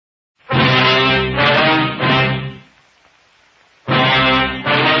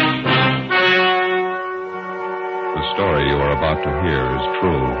are about to hear is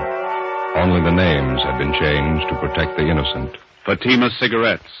true. Only the names have been changed to protect the innocent. Fatima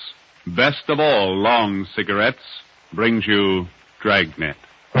Cigarettes, best of all long cigarettes, brings you Dragnet.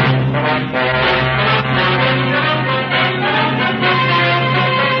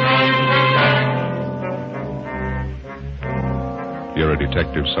 You're a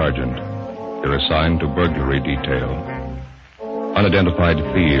detective sergeant. You're assigned to burglary detail. Unidentified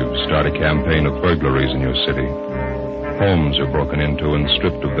thieves start a campaign of burglaries in your city. Homes are broken into and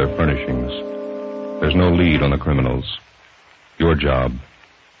stripped of their furnishings. There's no lead on the criminals. Your job,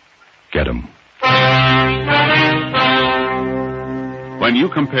 get 'em. When you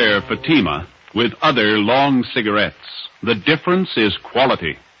compare Fatima with other long cigarettes, the difference is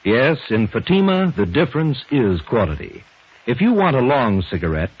quality. Yes, in Fatima, the difference is quality. If you want a long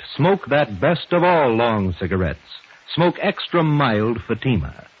cigarette, smoke that best of all long cigarettes. Smoke extra mild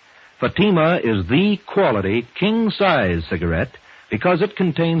Fatima. Fatima is the quality king-size cigarette because it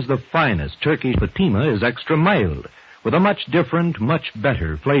contains the finest. Turkey Fatima is extra mild with a much different, much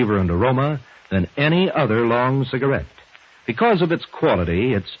better flavor and aroma than any other long cigarette. Because of its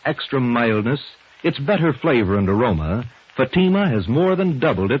quality, its extra mildness, its better flavor and aroma, Fatima has more than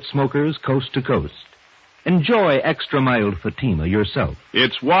doubled its smokers coast to coast. Enjoy extra mild Fatima yourself.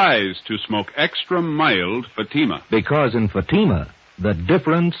 It's wise to smoke extra mild Fatima. Because in Fatima, the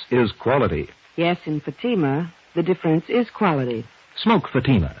difference is quality. Yes, in Fatima, the difference is quality. Smoke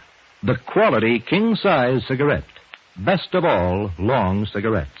Fatima, the quality king-size cigarette. Best of all long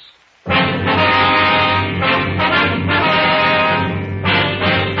cigarettes.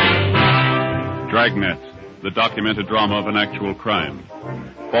 Dragnet, the documented drama of an actual crime.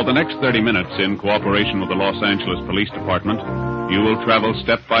 For the next 30 minutes, in cooperation with the Los Angeles Police Department, you will travel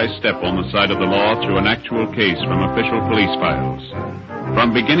step by step on the side of the law through an actual case from official police files.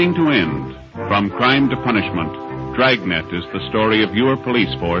 From beginning to end, from crime to punishment, Dragnet is the story of your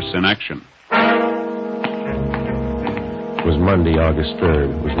police force in action. It was Monday, August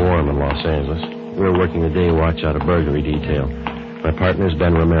 3rd. It was warm in Los Angeles. We were working the day watch out of burglary detail. My partner is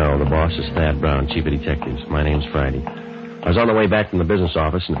Ben Romero. The boss is Thad Brown, chief of detectives. My name's Friday. I was on the way back from the business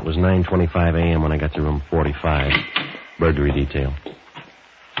office, and it was 9:25 a.m. when I got to room 45, burglary detail.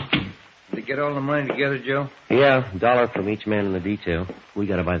 Did you get all the money together, Joe? Yeah, $1 from each man in the detail. We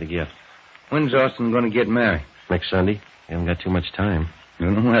got to buy the gift. When's Austin going to get married? Next Sunday. You haven't got too much time.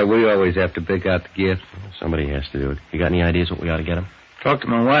 Well, we always have to pick out the gift. Somebody has to do it. You got any ideas what we ought to get him? Talked to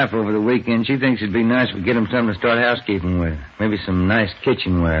my wife over the weekend. She thinks it'd be nice if we get him something to start housekeeping with. Maybe some nice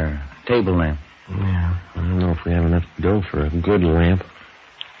kitchenware, table lamp. Yeah, I don't know if we have enough dough for a good lamp.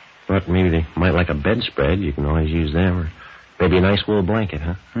 But maybe they might like a bedspread. You can always use them. Or maybe a nice wool blanket,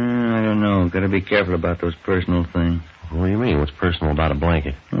 huh? I don't know. Got to be careful about those personal things. What do you mean? What's personal about a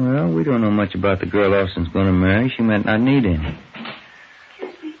blanket? Well, we don't know much about the girl Austin's going to marry. She might not need any.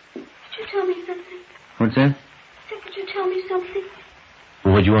 Excuse me. Could you tell me something? What's that? Could you tell me something?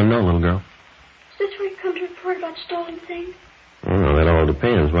 Well, what do you want to know, little girl? Is this where you come to report about stolen things? Well, that all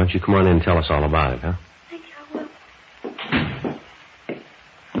depends. Why don't you come on in and tell us all about it, huh? Thank you, I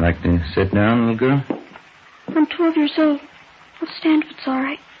will. Like to sit down, little girl? I'm 12 years old. I'll stand if it's all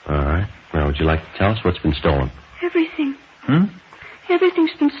right. All right. Well, would you like to tell us what's been stolen? Everything.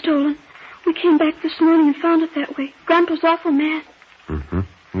 Everything's been stolen. We came back this morning and found it that way. Grandpa's awful mad.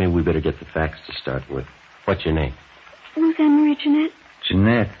 Maybe we better get the facts to start with. What's your name? Ruth Ann Marie Jeanette.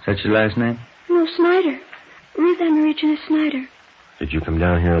 Jeanette. Is that your last name? No, Snyder. Ruth Ann Marie Jeanette Snyder. Did you come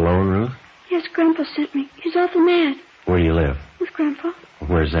down here alone, Ruth? Yes, Grandpa sent me. He's awful mad. Where do you live? With Grandpa.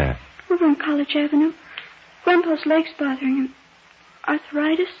 Where's that? Over on College Avenue. Grandpa's leg's bothering him.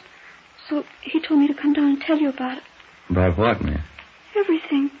 Arthritis. So he told me to come down and tell you about it. About what, man?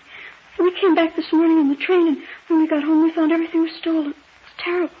 Everything. We came back this morning on the train, and when we got home, we found everything was stolen. It's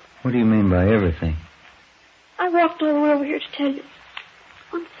terrible. What do you mean by everything? I walked all the way over here to tell you.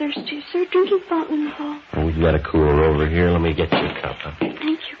 I'm thirsty. Is there a drinking fountain in the hall? Oh, we've got a cooler over here. Let me get you a cup, huh?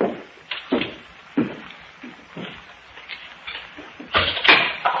 Thank you.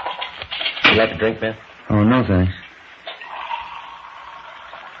 You like a drink, Ben? Oh, no, thanks.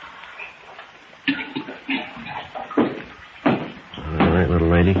 All right, little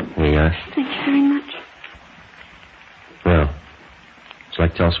lady. Here you are. Thank you very much. Well, would you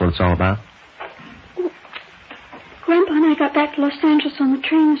like to tell us what it's all about? Grandpa and I got back to Los Angeles on the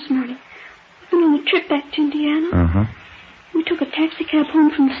train this morning. We've been on a trip back to Indiana. We took a taxi cab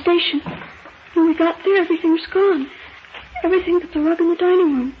home from the station. When we got there, everything was gone. Everything but the rug in the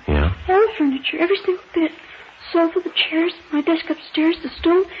dining room. Yeah? All the furniture, every single bit. Sofa, the chairs, my desk upstairs, the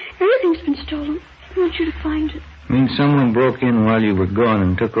stove. Everything's been stolen. I want you to find it. You mean someone broke in while you were gone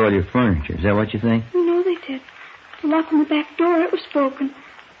and took all your furniture? Is that what you think? We know they did. The lock on the back door, it was broken.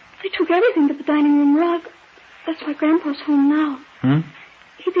 They took everything but the dining room rug. That's why Grandpa's home now.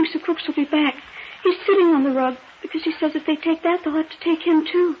 He thinks the crooks will be back. He's sitting on the rug because he says if they take that, they'll have to take him,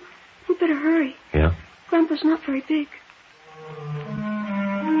 too. We better hurry. Yeah? Grandpa's not very big.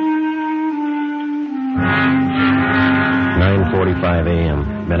 9:45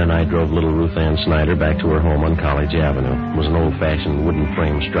 a.m. Ben and I drove little Ruth Ann Snyder back to her home on College Avenue. It was an old-fashioned wooden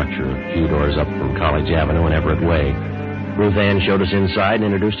frame structure, a few doors up from College Avenue and Everett Way. Ruth Ann showed us inside and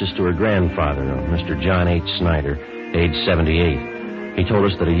introduced us to her grandfather, Mr. John H. Snyder, age 78. He told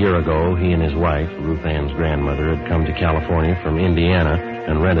us that a year ago, he and his wife, Ruth Ann's grandmother, had come to California from Indiana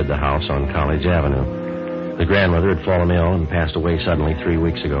and rented the house on College Avenue. The grandmother had fallen ill and passed away suddenly 3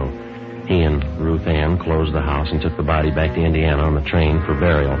 weeks ago. He and Ruth Ann closed the house and took the body back to Indiana on the train for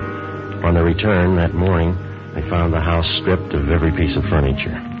burial. On their return that morning, they found the house stripped of every piece of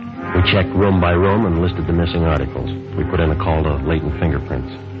furniture. We checked room by room and listed the missing articles. We put in a call to latent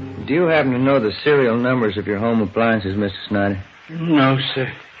fingerprints. Do you happen to know the serial numbers of your home appliances, Mr. Snyder? No,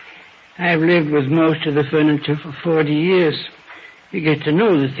 sir. I've lived with most of the furniture for 40 years. You get to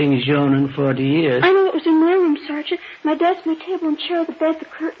know the things you own in 40 years. I know it was in my room, Sergeant. My desk, my table, and chair, the bed, the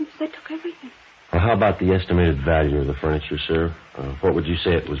curtains. They took everything. Well, how about the estimated value of the furniture, sir? What would you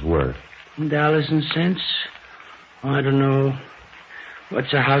say it was worth? Dollars and cents? Oh, I don't know.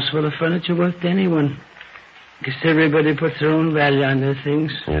 What's a house full of furniture worth to anyone? Guess everybody puts their own value on their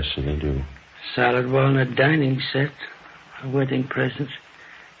things. Yes, sir, they do. Solid walnut dining set. A wedding present.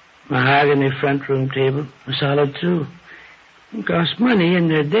 Mahogany front room table. A solid, too. It cost money in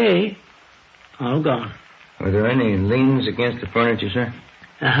their day. All gone. Were there any liens against the furniture, sir?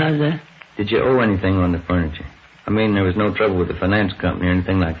 How's that? Did you owe anything on the furniture? I mean, there was no trouble with the finance company or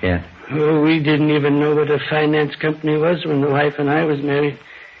anything like that. Oh, we didn't even know what a finance company was when the wife and I was married.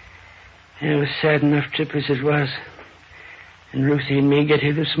 It was a sad enough trip as it was. And Ruthie and me get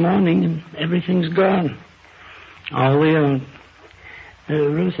here this morning, and everything's gone. All we own.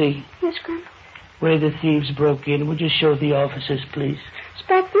 Ruthie. Yes, Grandpa? Where the thieves broke in, would you show the officers, please? It's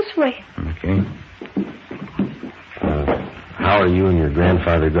back this way. Okay. How are you and your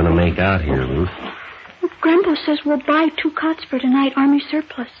grandfather going to make out here, Ruth? Well, Grandpa says we'll buy 2 cots for tonight, Army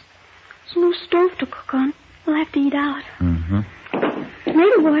surplus. There's no stove to cook on. We'll have to eat out.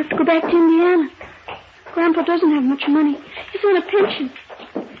 Maybe we'll have to go back to Indiana. Grandpa doesn't have much money. He's on a pension.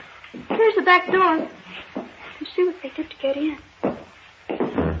 Here's the back door. You see what they did to get in.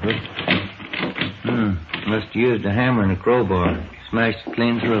 Must have used a hammer and a crowbar. Smashed it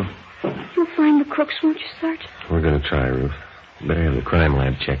clean through. You'll find the crooks, won't you, Sergeant? We're going to try, Ruth. Better have the crime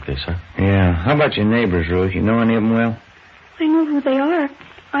lab check this, huh? Yeah. How about your neighbors, Ruth? You know any of them well? I know who they are.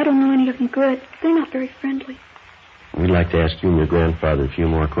 I don't know any of them good. They're not very friendly. We'd like to ask you and your grandfather a few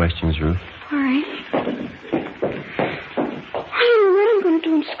more questions, Ruth. All right. I don't know what I'm going to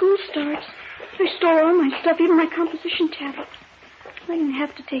do when school starts. They stole all my stuff, even my composition tablets. I didn't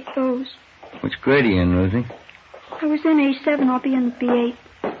have to take those. Which grade are you in, Ruthie? I was in A7. I'll be in the B8.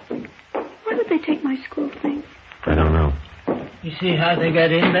 Why would they take my school things? I don't know. You see how they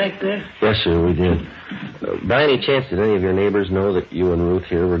got in back there? Yes, sir, we did. By any chance, did any of your neighbors know that you and Ruth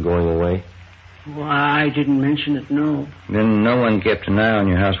here were going away? Well, I didn't mention it, no. Then no one kept an eye on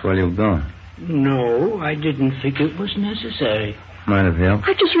your house while you were gone? No, I didn't think it was necessary. Might have helped.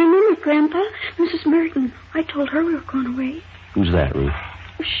 I just remembered, Grandpa. Mrs. Merton. I told her we were going away. Who's that, Ruth?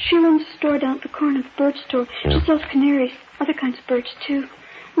 She runs a store down at the corner of the bird store. Yeah. She sells canaries, other kinds of birds, too.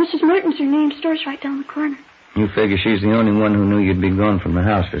 Mrs. Merton's her name. Store's right down the corner. You figure she's the only one who knew you'd be gone from the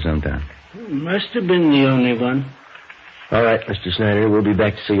house for some time. Must have been the only one. All right, Mr. Snyder, we'll be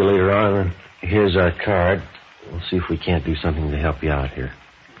back to see you later on. Here's our card. We'll see if we can't do something to help you out here.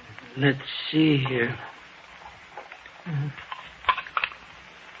 Let's see here.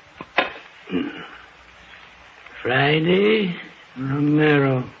 Friday,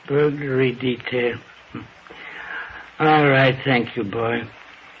 Romero, burglary detail. All right, thank you, boy.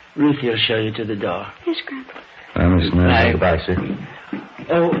 Ruthie will show you to the door. Yes, Grandpa. Miss Snyder. Goodbye, sir.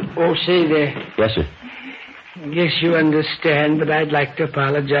 Oh, say there. Yes, sir. Guess you understand, but I'd like to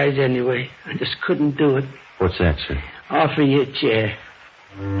apologize anyway. I just couldn't do it. What's that, sir? Offer you a chair.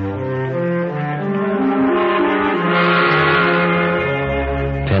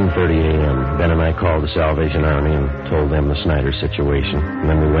 10:30 a.m. Ben and I called the Salvation Army and told them the Snyder situation. And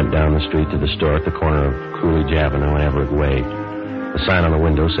then we went down the street to the store at the corner of Coolidge Avenue and Everett Way. The sign on the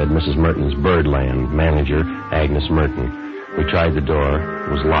window said Mrs. Merton's Birdland, manager Agnes Merton. We tried the door.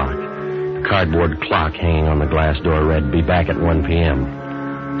 It was locked. The cardboard clock hanging on the glass door read, "Be back at 1 p.m."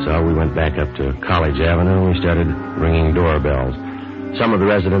 So we went back up to College Avenue and we started ringing doorbells. Some of the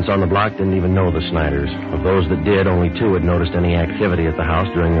residents on the block didn't even know the Snyders. Of those that did, only 2 had noticed any activity at the house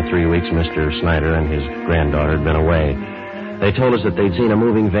during the 3 weeks Mr. Snyder and his granddaughter had been away. They told us that they'd seen a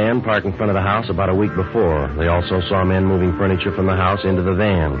moving van parked in front of the house about a week before. They also saw men moving furniture from the house into the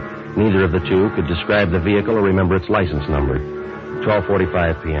van. Neither of the 2 could describe the vehicle or remember its license number.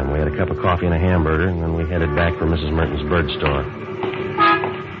 12:45 p.m. We had a cup of coffee and a hamburger, and then we headed back for Mrs. Merton's bird store.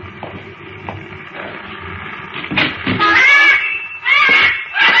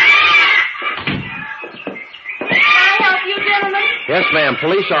 Yes, ma'am.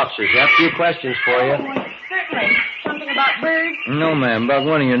 Police officers. Have a few questions for you. Certainly. Something about birds? No, ma'am. About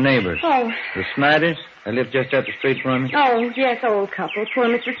one of your neighbors. Oh. The Snyders? They live just up the street from me. Oh, yes, old couple. Poor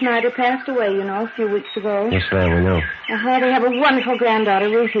Mr. Snyder passed away, a few weeks ago. Yes, ma'am, we know. They have a wonderful granddaughter,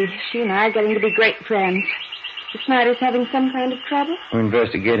 Ruthie. She and I are getting to be great friends. The Snyders having some kind of trouble? We're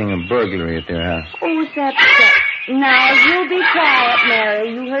investigating a burglary at their house. Oh, is that so? Now, you be quiet,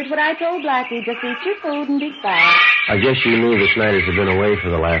 Mary. You heard what I told Blackie. Just eat your food and be quiet. I guess you knew the Snyders had been away for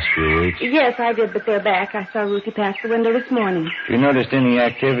the last few weeks. Yes, I did, but they're back. I saw Ruthie pass the window this morning. You noticed any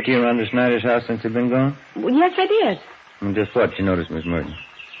activity around the Snyders' house since they've been gone? Well, yes, I did. And just what you noticed, Miss Merton?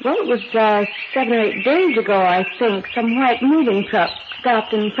 Well, it was 7 or 8 days ago, I think. Some white moving truck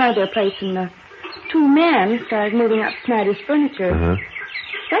stopped in front of their place, and 2 men started moving up Snyder's furniture. Uh-huh.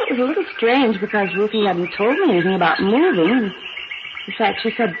 That was a little strange because Ruthie hadn't told me anything about moving. In fact,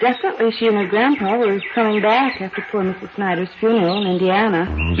 she said definitely she and her grandpa were coming back after poor Mrs. Snyder's funeral in Indiana.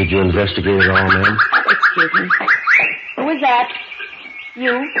 Did you investigate it all, ma'am? Excuse me. Who was that?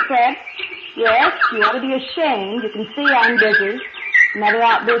 You, Fred? Yes, you ought to be ashamed. You can see I'm busy. Another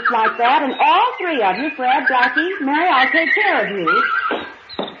outburst like that, and all 3 of you, Fred, Blackie, Mary, I'll take care of you.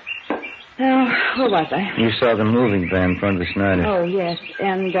 Oh, where was I? You saw the moving van in front of the Snyders. Oh, yes.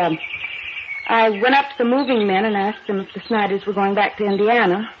 And I went up to the moving men and asked them if the Snyders were going back to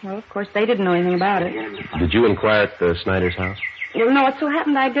Indiana. Well, of course, they didn't know anything about it. Did you inquire at the Snyders' house? Well, no, it so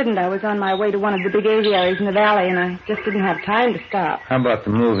happened I didn't. I was on my way to one of the big aviaries in the valley, and I just didn't have time to stop. How about the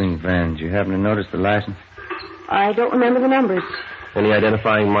moving van? Did you happen to notice the license? I don't remember the numbers. Any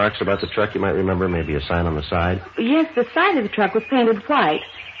identifying marks about the truck you might remember? Maybe a sign on the side? Yes, the side of the truck was painted white,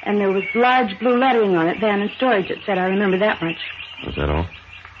 and there was large blue lettering on it, van and storage, it said. I remember that much. Was that all?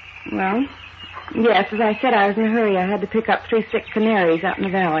 Well, yes, as I said, I was in a hurry. I had to pick up 3 sick canaries out in the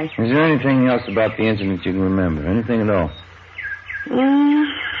valley. Is there anything else about the incident you can remember? Anything at all?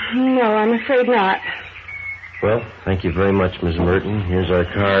 No, I'm afraid not. Well, thank you very much, Miss Merton. Here's our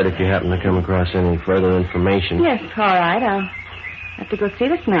card if you happen to come across any further information. Yes, all right. I'll have to go see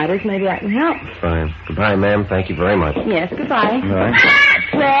the Snyders. Maybe I can help. Fine. Goodbye, ma'am. Thank you very much. Yes, goodbye. Bye.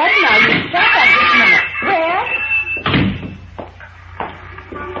 Fred, now you step up just a minute. Fred?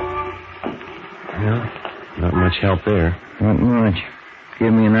 Well, not much help there. Not much.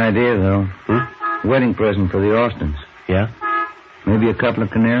 Give me an idea, though. Wedding present for the Austins. Yeah? Maybe a couple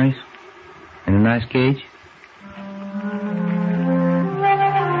of canaries? In a nice cage?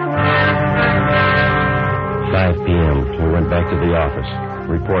 p.m. We went back to the office.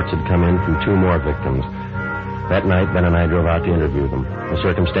 Reports had come in from 2 more victims. That night, Ben and I drove out to interview them. The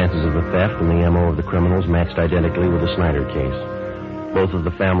circumstances of the theft and the M.O. of the criminals matched identically with the Snyder case. Both of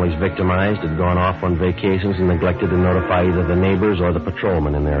the families victimized had gone off on vacations and neglected to notify either the neighbors or the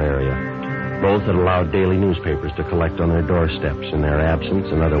patrolmen in their area. Both had allowed daily newspapers to collect on their doorsteps in their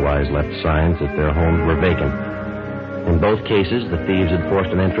absence and otherwise left signs that their homes were vacant. In both cases, the thieves had forced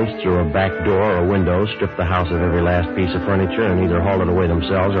an entrance through a back door or window, stripped the house of every last piece of furniture, and either hauled it away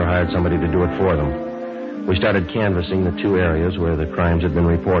themselves or hired somebody to do it for them. We started canvassing the 2 areas where the crimes had been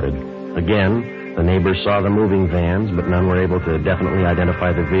reported. Again, the neighbors saw the moving vans, but none were able to definitely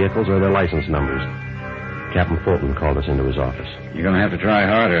identify the vehicles or their license numbers. Captain Fulton called us into his office. You're going to have to try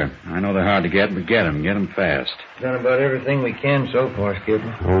harder. I know they're hard to get, but get them. Get them fast. Done about everything we can so far,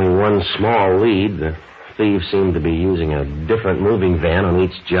 Skipper. Only one small lead. The thieves seemed to be using a different moving van on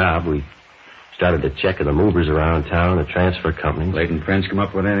each job. We started to check the movers around town, the transfer companies. Leighton Prince come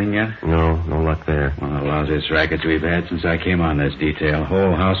up with anything yet? No luck there. One of the lousiest rackets we've had since I came on this detail.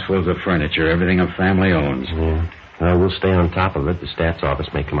 Whole house full of furniture, everything a family owns. Yeah. Well, we'll stay on top of it. The stats office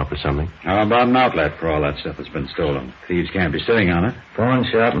may come up with something. How about an outlet for all that stuff that's been stolen? Thieves can't be sitting on it. Pawn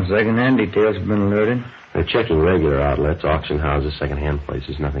shop and second-hand details have been alerted. They're checking regular outlets, auction houses, second-hand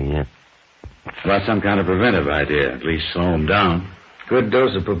places, nothing yet. About some kind of preventive idea, at least slow them down. Good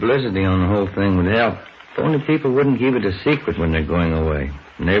dose of publicity on the whole thing would help. If only people wouldn't keep it a secret when they're going away.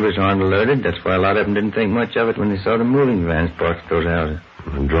 Neighbors aren't alerted. That's why a lot of them didn't think much of it when they saw the moving vans parked at those houses.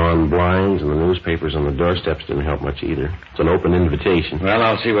 And drawing blinds and the newspapers on the doorsteps didn't help much either. It's an open invitation. Well,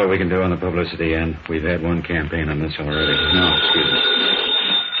 I'll see what we can do on the publicity end. We've had one campaign on this already. No, excuse me.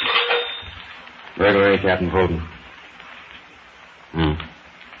 Burglary, Captain Fulton.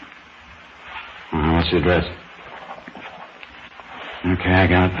 What's the address? Okay, I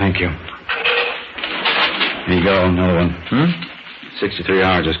got it. Thank you. Here you go, another one. 63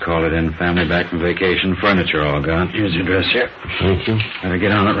 hours, just called it in. Family back from vacation. Furniture all gone. Here's your address here. Thank you. Better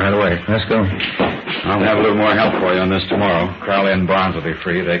get on it right away. Let's go. I'll have a little more help for you on this tomorrow. Crowley and Barnes will be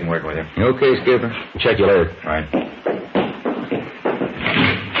free. They can work with you. Okay, Skipper. Check you later. All right.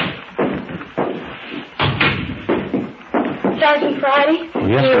 Sergeant Friday? Yes,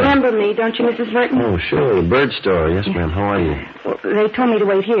 you ma'am. remember me, don't you, Mrs. Merton? Oh, sure. The bird store. Yes, ma'am. How are you? Well, they told me to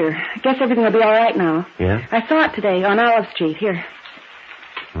wait here. I guess everything will be all right now. Yeah? I saw it today on Olive Street. Here.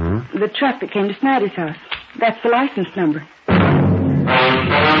 The truck that came to Snyder's house. That's the license number.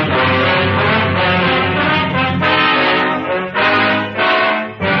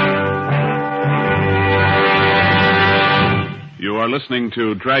 You are listening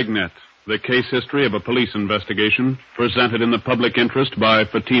to Dragnet, the case history of a police investigation presented in the public interest by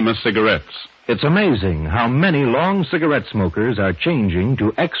Fatima Cigarettes. It's amazing how many long cigarette smokers are changing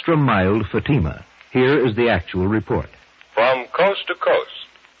to extra mild Fatima. Here is the actual report. From coast to coast,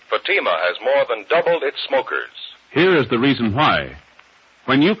 Fatima has more than doubled its smokers. Here is the reason why.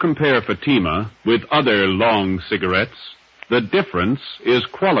 When you compare Fatima with other long cigarettes, the difference is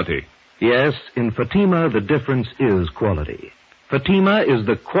quality. Yes, in Fatima, the difference is quality. Fatima is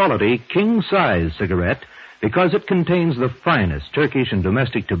the quality king-size cigarette because it contains the finest Turkish and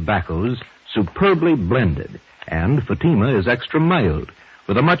domestic tobaccos superbly blended. And Fatima is extra mild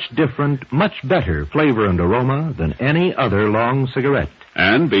with a much different, much better flavor and aroma than any other long cigarette.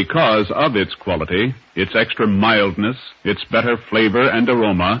 And because of its quality, its extra mildness, its better flavor and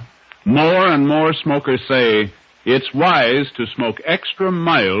aroma, more and more smokers say it's wise to smoke extra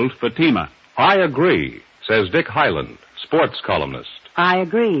mild Fatima. I agree, says Dick Hyland, sports columnist. I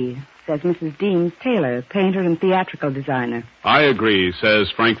agree, says Mrs. Dean Taylor, painter and theatrical designer. I agree, says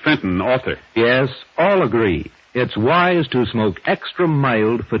Frank Fenton, author. Yes, all agree. It's wise to smoke extra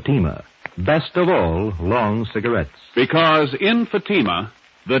mild Fatima. Best of all, long cigarettes. Because in Fatima,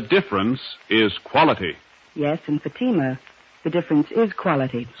 the difference is quality. Yes, in Fatima, the difference is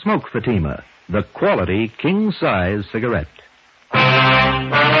quality. Smoke Fatima, the quality king-size cigarette.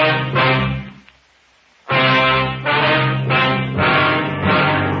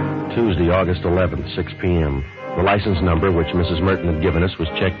 Tuesday, August 11th, 6 p.m. The license number which Mrs. Merton had given us was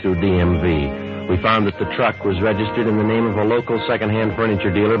checked through DMV. We found that the truck was registered in the name of a local second-hand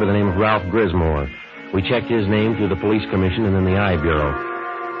furniture dealer by the name of Ralph Grismore. We checked his name through the police commission and in the I Bureau.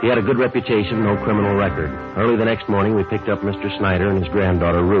 He had a good reputation, no criminal record. Early the next morning, we picked up Mr. Snyder and his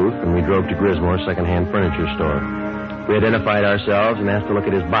granddaughter, Ruth, and we drove to Grismore's second-hand furniture store. We identified ourselves and asked to look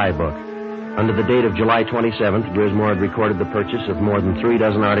at his buy book. Under the date of July 27th, Grismore had recorded the purchase of more than 3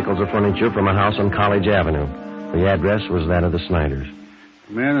 dozen articles of furniture from a house on College Avenue. The address was that of the Snyders.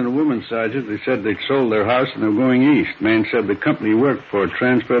 A man and a woman, Sergeant. They said they'd sold their house and they were going east. Man said the company he worked for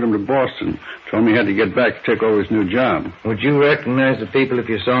transferred him to Boston. Told me he had to get back to take over his new job. Would you recognize the people if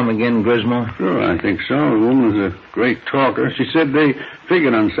you saw them again, Grismore? Sure, I think so. The woman was a great talker. She said they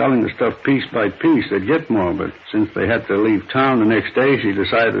figured on selling the stuff piece by piece. They'd get more, but since they had to leave town the next day, she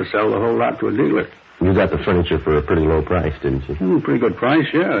decided to sell the whole lot to a dealer. You got the furniture for a pretty low price, didn't you? Pretty good price,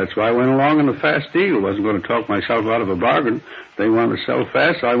 yeah. That's why I went along on the fast deal. Wasn't going to talk myself out of a bargain. They wanted to sell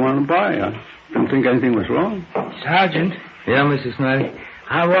fast, so I wanted to buy. I didn't think anything was wrong. Sergeant, Yeah, Mrs. Snyder?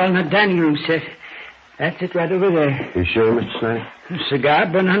 our walnut dining room set. That's it right over there. You sure, Mr. Snyder? A cigar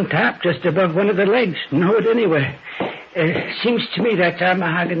bun on top, just above one of the legs. Know it anywhere. Seems to me that's our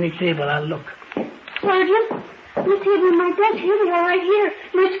mahogany table. I'll look. Sergeant, let's see them in my desk. Here they are right here.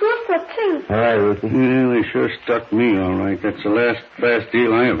 My school stuff, too. All right, Ruthie. Yeah, they sure stuck me all right. That's the last fast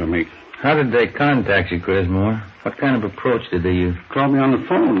deal I ever make. How did they contact you, Grismore? What kind of approach did they use? Called me on the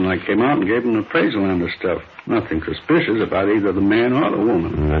phone, and I came out and gave them an appraisal on the stuff. Nothing suspicious about either the man or the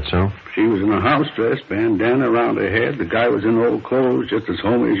woman. That's so? She was in a house dress, bandana around her head. The guy was in old clothes, just as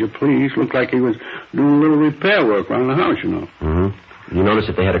homey as you please. Looked like he was doing a little repair work around the house, you know. Mm-hmm. You notice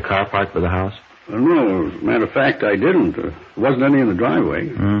if they had a car parked by the house? No, as a matter of fact, I didn't. There wasn't any in the driveway.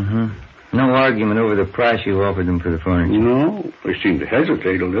 Mm-hmm. No argument over the price you offered them for the furniture? No. They seemed to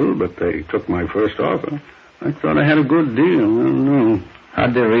hesitate a little, but they took my first offer. I thought I had a good deal. I don't know.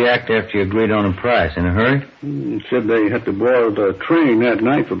 How'd they react after you agreed on a price? In a hurry? Said they had to board a train that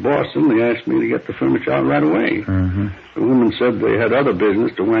night for Boston. They asked me to get the furniture out right away. Mm-hmm. The woman said they had other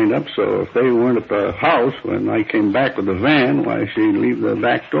business to wind up, so if they weren't at the house when I came back with the van, why, she'd leave the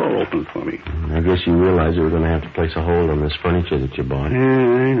back door open for me. I guess you realized you were going to have to place a hold on this furniture that you bought. Yeah,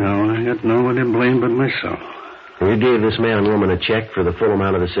 I know. I got nobody to blame but myself. You gave this man and woman a check for the full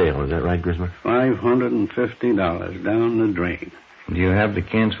amount of the sale. Is that right, Grismer? $550 down the drain. Do you have the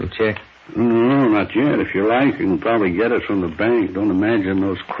canceled check? No, not yet. If you like, you can probably get it from the bank. Don't imagine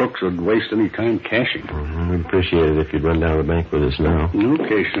those crooks would waste any time cashing. We'd appreciate it if you'd run down to the bank with us now.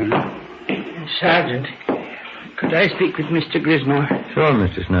 Okay, sir. Sergeant, could I speak with Mr. Grismore? Sure,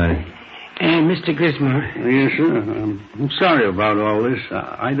 Mr. Snyder. Mr. Grismore. Yes, sir. I'm sorry about all this.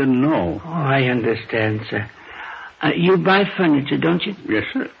 I didn't know. Oh, I understand, sir. You buy furniture, don't you? Yes,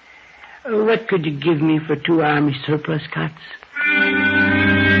 sir. What could you give me for 2 Army surplus cots?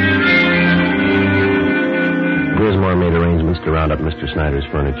 Grismore made arrangements to round up Mr. Snyder's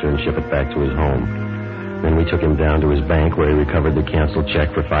furniture and ship it back to his home. Then we took him down to his bank where he recovered the canceled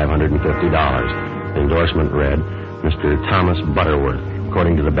check for $550. The endorsement read, Mr. Thomas Butterworth.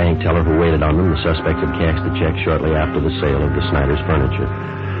 According to the bank teller who waited on them, the suspect had cashed the check shortly after the sale of the Snyder's furniture.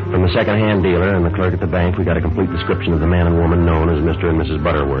 From the second-hand dealer and the clerk at the bank, we got a complete description of the man and woman known as Mr. and Mrs.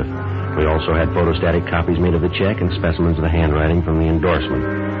 Butterworth. We also had photostatic copies made of the check and specimens of the handwriting from the endorsement.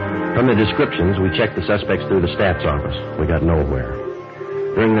 From the descriptions, we checked the suspects through the stats office. We got nowhere.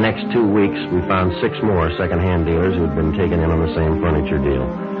 During the next 2 weeks, we found 6 more second-hand dealers who had been taken in on the same furniture deal.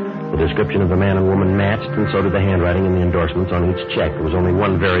 The description of the man and woman matched, and so did the handwriting and the endorsements on each check. There was only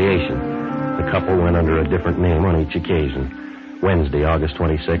one variation. The couple went under a different name on each occasion. Wednesday, August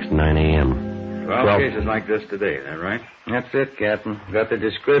 26th, 9 a.m. 12 cases like this today, is that right? That's it, Captain. Got the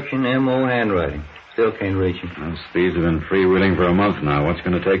description, M.O. handwriting. Still can't reach him. Those thieves have been freewheeling for a month now. What's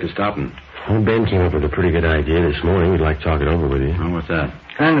going to take to stop them? Well, Ben came up with a pretty good idea this morning. We'd like to talk it over with you. Oh, what's that?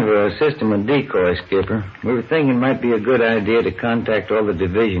 Kind of a system of decoy, Skipper. We were thinking it might be a good idea to contact all the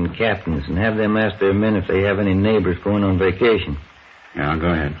division captains and have them ask their men if they have any neighbors going on vacation. Yeah,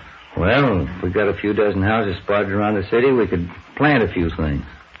 go ahead. Well, if we got a few dozen houses spotted around the city, we could plant a few things.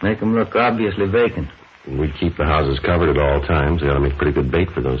 Make them look obviously vacant. We'd keep the houses covered at all times. They ought to make pretty good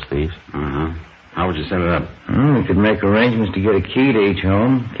bait for those thieves. Uh-huh. How would you set it up? We could make arrangements to get a key to each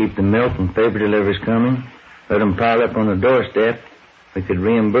home, keep the milk and paper deliveries coming, let them pile up on the doorstep. We could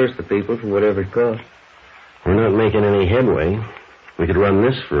reimburse the people for whatever it cost. We're not making any headway. We could run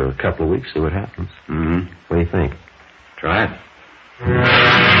this for a couple of weeks, see what happens. Mm-hmm. What do you think? Try it.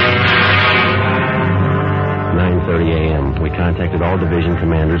 9:30 a.m. We contacted all division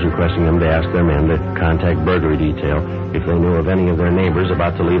commanders requesting them to ask their men to contact burglary detail if they knew of any of their neighbors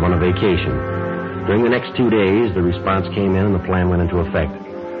about to leave on a vacation. During the next 2 days, the response came in and the plan went into effect.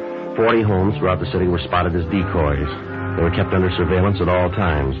 40 homes throughout the city were spotted as decoys. They were kept under surveillance at all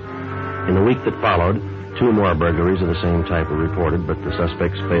times. In the week that followed, 2 more burglaries of the same type were reported, but the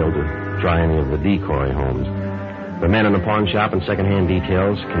suspects failed to try any of the decoy homes. The men in the pawn shop and second-hand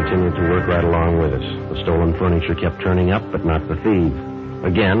details continued to work right along with us. The stolen furniture kept turning up, but not the thieves.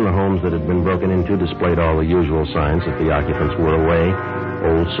 Again, the homes that had been broken into displayed all the usual signs that the occupants were away.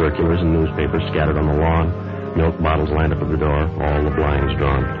 Old circulars and newspapers scattered on the lawn, milk bottles lined up at the door, all the blinds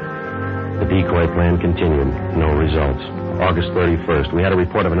drawn. The decoy plan continued. No results. August 31st, we had a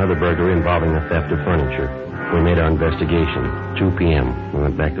report of another burglary involving the theft of furniture. We made our investigation. 2 p.m. We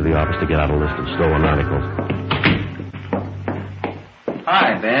went back to the office to get out a list of stolen articles.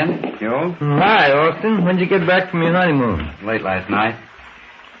 Hi, Ben. Joe? Hi, Austin. When'd you get back from your honeymoon? Late last night.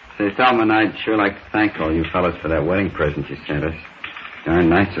 Say, Solomon, I'd sure like to thank all you fellas for that wedding present you sent us. Darn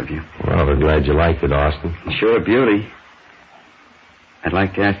nice of you. Well, we're glad you liked it, Austin. Sure a beauty. I'd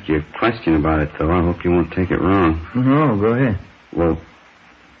like to ask you a question about it, though. I hope you won't take it wrong. No, go ahead. Well,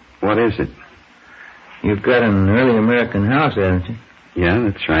 what is it? You've got an early American house, haven't you? Yeah,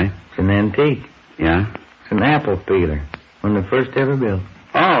 that's right. It's an antique. Yeah? It's an apple peeler. One of the first ever built.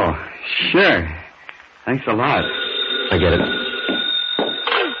 Oh, sure. Thanks a lot. I get it.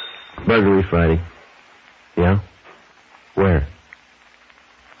 Burglary Friday. Yeah? Where?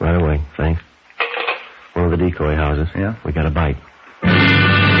 Right away, thanks. One of the decoy houses. Yeah? We got a bite.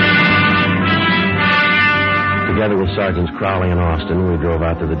 Together with Sergeants Crowley and Austin, we drove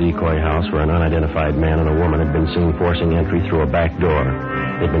out to the decoy house where an unidentified man and a woman had been seen forcing entry through a back door.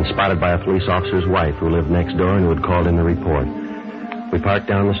 They'd been spotted by a police officer's wife who lived next door and who had called in the report. We parked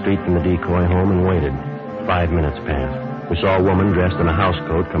down the street from the decoy home and waited. 5 minutes passed. We saw a woman dressed in a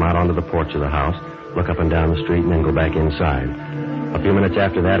housecoat come out onto the porch of the house, look up and down the street, and then go back inside. A few minutes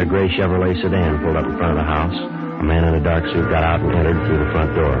after that, a gray Chevrolet sedan pulled up in front of the house. A man in a dark suit got out and entered through the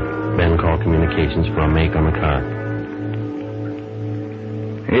front door. Ben called communications for a make on the car.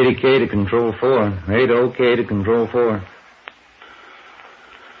 80K to Control 4. 80K to Control 4.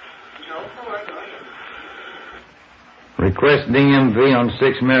 Request DMV on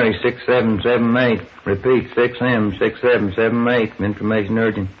 6 Mary 6778. Repeat, 6M 6778. Information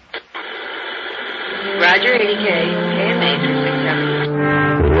urgent. Roger, 80K. KMA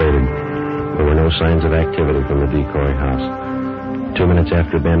 367. We waited. There were no signs of activity from the decoy house. 2 minutes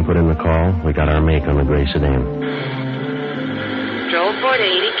after Ben put in the call, we got our make on the gray sedan. Control 4 to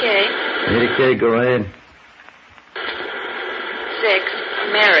 80K. 80K, go ahead. 6,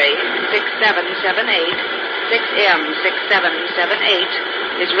 Mary, 6778, 6M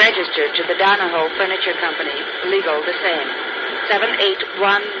 6778, is registered to the Donahoe Furniture Company. Legal, the same.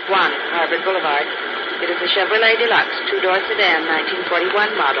 7811 Harvard Boulevard. It is a Chevrolet Deluxe, two-door sedan,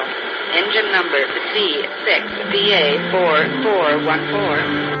 1941 model. Engine number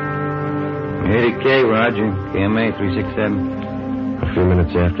C6VA4414. 80K, Roger. KMA 367. A few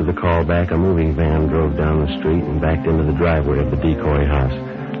minutes after the call back, a moving van drove down the street and backed into the driveway of the decoy house.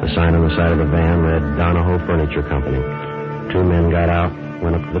 The sign on the side of the van read Donahoe Furniture Company. 2 men got out,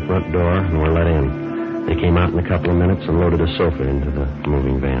 went up to the front door, and were let in. They came out in a couple of minutes and loaded a sofa into the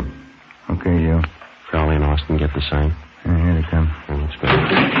moving van. Okay, Joe. Crowley and Austin get the sign. Here they come. That's good.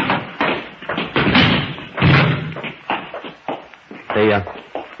 Hey,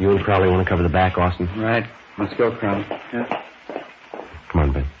 you and Crowley want to cover the back, Austin? Right. Let's go, Crowley. Yeah. Come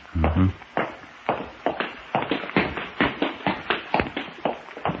on, Ben. Mm-hmm.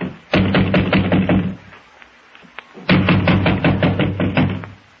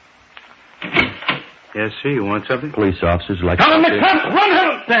 Yes, sir. You want something? Police officers like... Come on,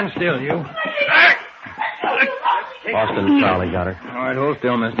 Run! Stand still, you. Austin and Crowley got her. All right, hold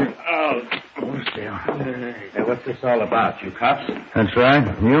still, mister. Hold still. Hey, what's this all about? You cops? That's right.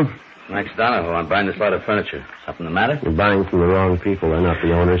 You? Max Donahoe. I'm buying this lot of furniture. Something the matter? You're buying from the wrong people. They're not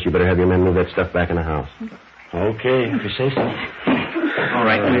the owners. You better have your men move that stuff back in the house. Okay, if you say so. All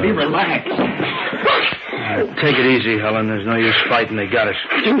right, lady, relax. Take it easy, Helen. There's no use fighting. They got us.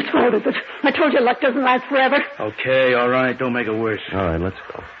 You told us it. I told you luck doesn't last forever. Okay, all right. Don't make it worse. All right, let's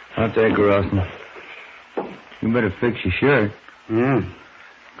go. I'll take her, Austin. You better fix your shirt. Yeah.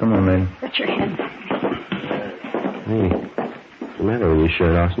 Come on, lady. Put your hand. Hey, what's the matter with your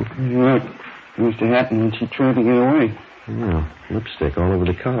shirt, Austin? Look, it must have happened when she tried to get away. Yeah, lipstick all over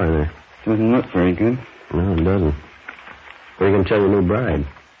the collar there. Doesn't look very good. No, it doesn't. What are you going to tell your new bride?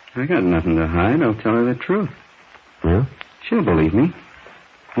 I got nothing to hide. I'll tell her the truth. Yeah? She'll believe me.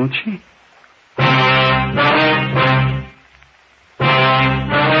 Won't she?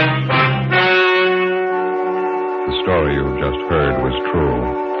 The story you've just heard was true.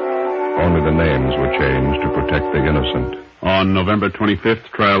 Only the names were changed to protect the innocent. On November 25th,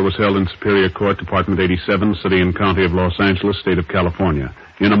 trial was held in Superior Court, Department 87, City and County of Los Angeles, State of California.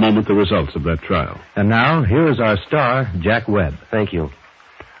 In a moment, the results of that trial. And now, here is our star, Jack Webb. Thank you.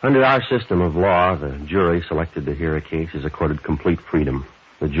 Under our system of law, the jury selected to hear a case is accorded complete freedom.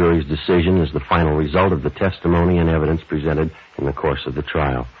 The jury's decision is the final result of the testimony and evidence presented in the course of the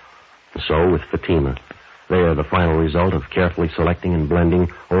trial. And so with Fatima. They are the final result of carefully selecting and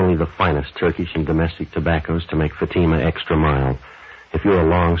blending only the finest Turkish and domestic tobaccos to make Fatima extra mild. If you're a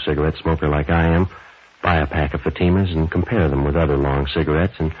long cigarette smoker like I am, buy a pack of Fatimas and compare them with other long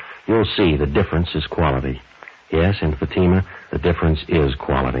cigarettes, and you'll see the difference is quality. Yes, in Fatima, the difference is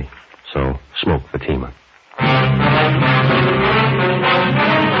quality. So, smoke Fatima.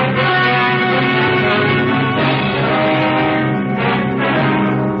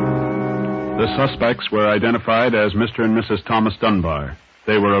 The suspects were identified as Mr. and Mrs. Thomas Dunbar.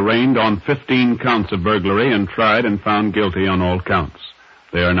 They were arraigned on 15 counts of burglary and tried and found guilty on all counts.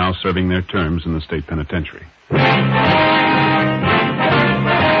 They are now serving their terms in the state penitentiary.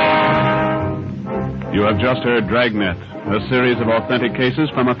 You have just heard Dragnet, a series of authentic cases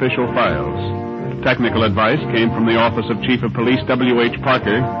from official files. Technical advice came from the Office of Chief of Police W.H.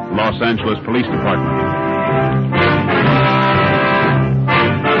 Parker, Los Angeles Police Department.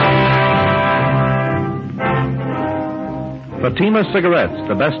 Fatima Cigarettes,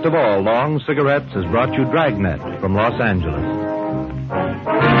 the best of all long cigarettes, has brought you Dragnet from Los Angeles.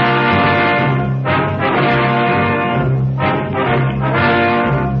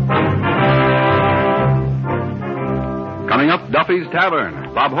 Coming up, Duffy's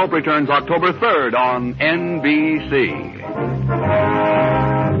Tavern. Bob Hope returns October 3rd on NBC.